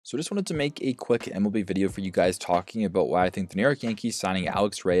So I just wanted to make a quick MLB video for you guys talking about why I think the New York Yankees signing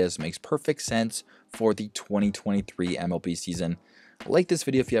Alex Reyes makes perfect sense for the 2023 MLB season. Like this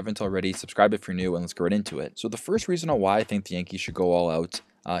video if you haven't already, subscribe if you're new, and let's get right into it. So the first reason on why I think the Yankees should go all out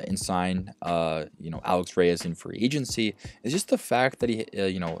and sign, Alex Reyes in free agency is just the fact that he,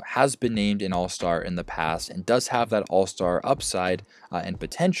 has been named an All-Star in the past and does have that All-Star upside and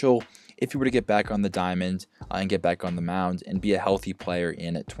potential if he were to get back on the diamond and get back on the mound and be a healthy player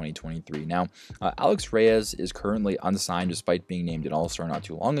in 2023. Now, Alex Reyes is currently unsigned despite being named an All-Star not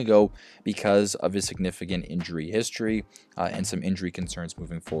too long ago because of his significant injury history and some injury concerns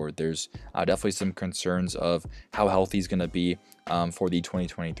moving forward. There's definitely some concerns of how healthy he's going to be for the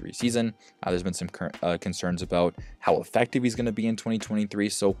 2023 season. There's been some concerns about how effective he's going to be in 2023.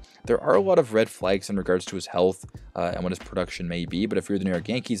 So there are a lot of red flags in regards to his health and what his production may be. But if you're the New York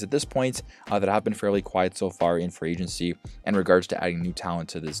Yankees at this point, that have been fairly quiet so far in free agency in regards to adding new talent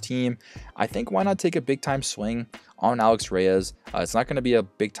to this team, I think why not take a big time swing on Alex Reyes? It's not going to be a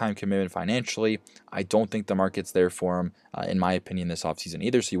big time commitment financially. I don't think the market's there for him, in my opinion, this offseason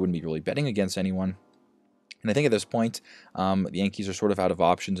either. So you wouldn't be really betting against anyone. And I think at this point, the Yankees are sort of out of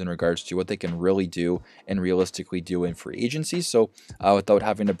options in regards to what they can really do and realistically do in free agency. So without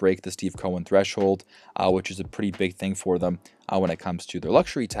having to break the Steve Cohen threshold, which is a pretty big thing for them when it comes to their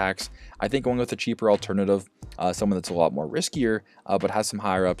luxury tax, I think going with a cheaper alternative, someone that's a lot more riskier, but has some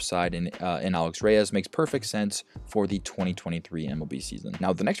higher upside in Alex Reyes makes perfect sense for the 2023 MLB season.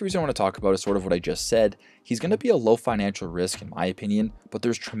 Now, the next reason I want to talk about is sort of what I just said. He's going to be a low financial risk, in my opinion, but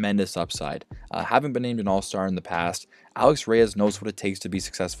there's tremendous upside. Having been named an All-Star in the past, Alex Reyes knows what it takes to be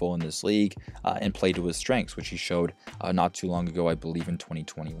successful in this league and play to his strengths, which he showed not too long ago, I believe in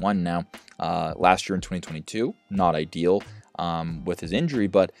 2021 now. Last year in 2022, not ideal with his injury,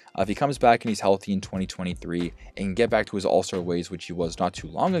 but if he comes back and he's healthy in 2023 and can get back to his all-star ways, which he was not too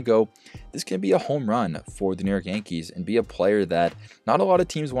long ago, this can be a home run for the New York Yankees and be a player that not a lot of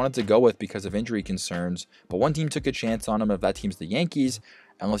teams wanted to go with because of injury concerns, but one team took a chance on him. If that team's the Yankees,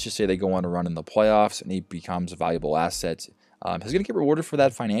 and let's just say they go on a run in the playoffs and he becomes a valuable asset, he's going to get rewarded for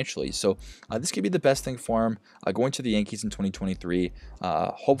that financially. So this could be the best thing for him going to the Yankees in 2023,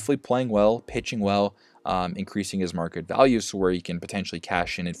 hopefully playing well, pitching well, increasing his market value so where he can potentially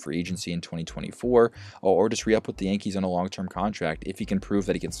cash in free agency in 2024 or just re-up with the Yankees on a long-term contract if he can prove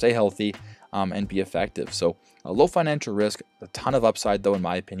that he can stay healthy and be effective. So a low financial risk, a ton of upside though in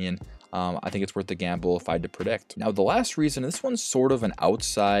my opinion. I think it's worth the gamble if I had to predict. Now, the last reason, this one's sort of an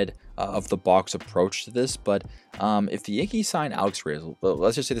outside of the box approach to this, but if the Yankees sign Alex Reyes,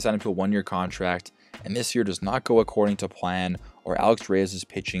 let's just say they sign him to a one-year contract, and this year does not go according to plan, or Alex Reyes is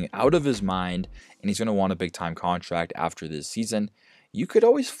pitching out of his mind, and he's going to want a big-time contract after this season, you could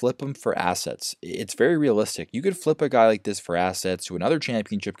always flip him for assets. It's very realistic. You could flip a guy like this for assets to another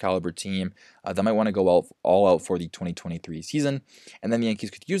championship caliber team that might want to go all out for the 2023 season. And then the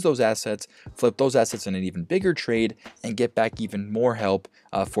Yankees could use those assets, flip those assets in an even bigger trade, and get back even more help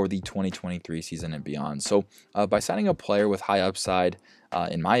for the 2023 season and beyond. So by signing a player with high upside,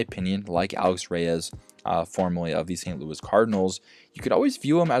 in my opinion, like Alex Reyes, formerly of the St. Louis Cardinals, you could always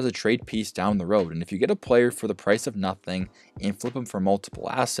view him as a trade piece down the road. And if you get a player for the price of nothing and flip him for multiple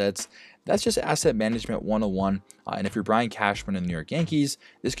assets, that's just asset management 101. And if you're Brian Cashman in the New York Yankees,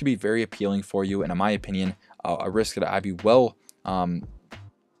 this could be very appealing for you. And in my opinion, a risk that I'd be well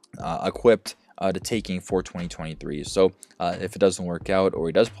equipped to taking for 2023. So if it doesn't work out or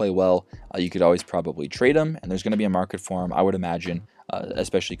he does play well, you could always probably trade him, and there's going to be a market for him, I would imagine,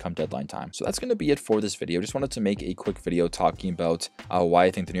 especially come deadline time. So that's going to be it for this video. Just wanted to make a quick video talking about why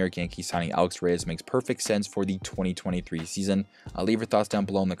I think the New York Yankees signing Alex Reyes makes perfect sense for the 2023 season. Leave your thoughts down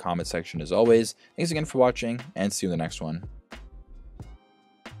below in the comment section as always. Thanks again for watching, and see you in the next one.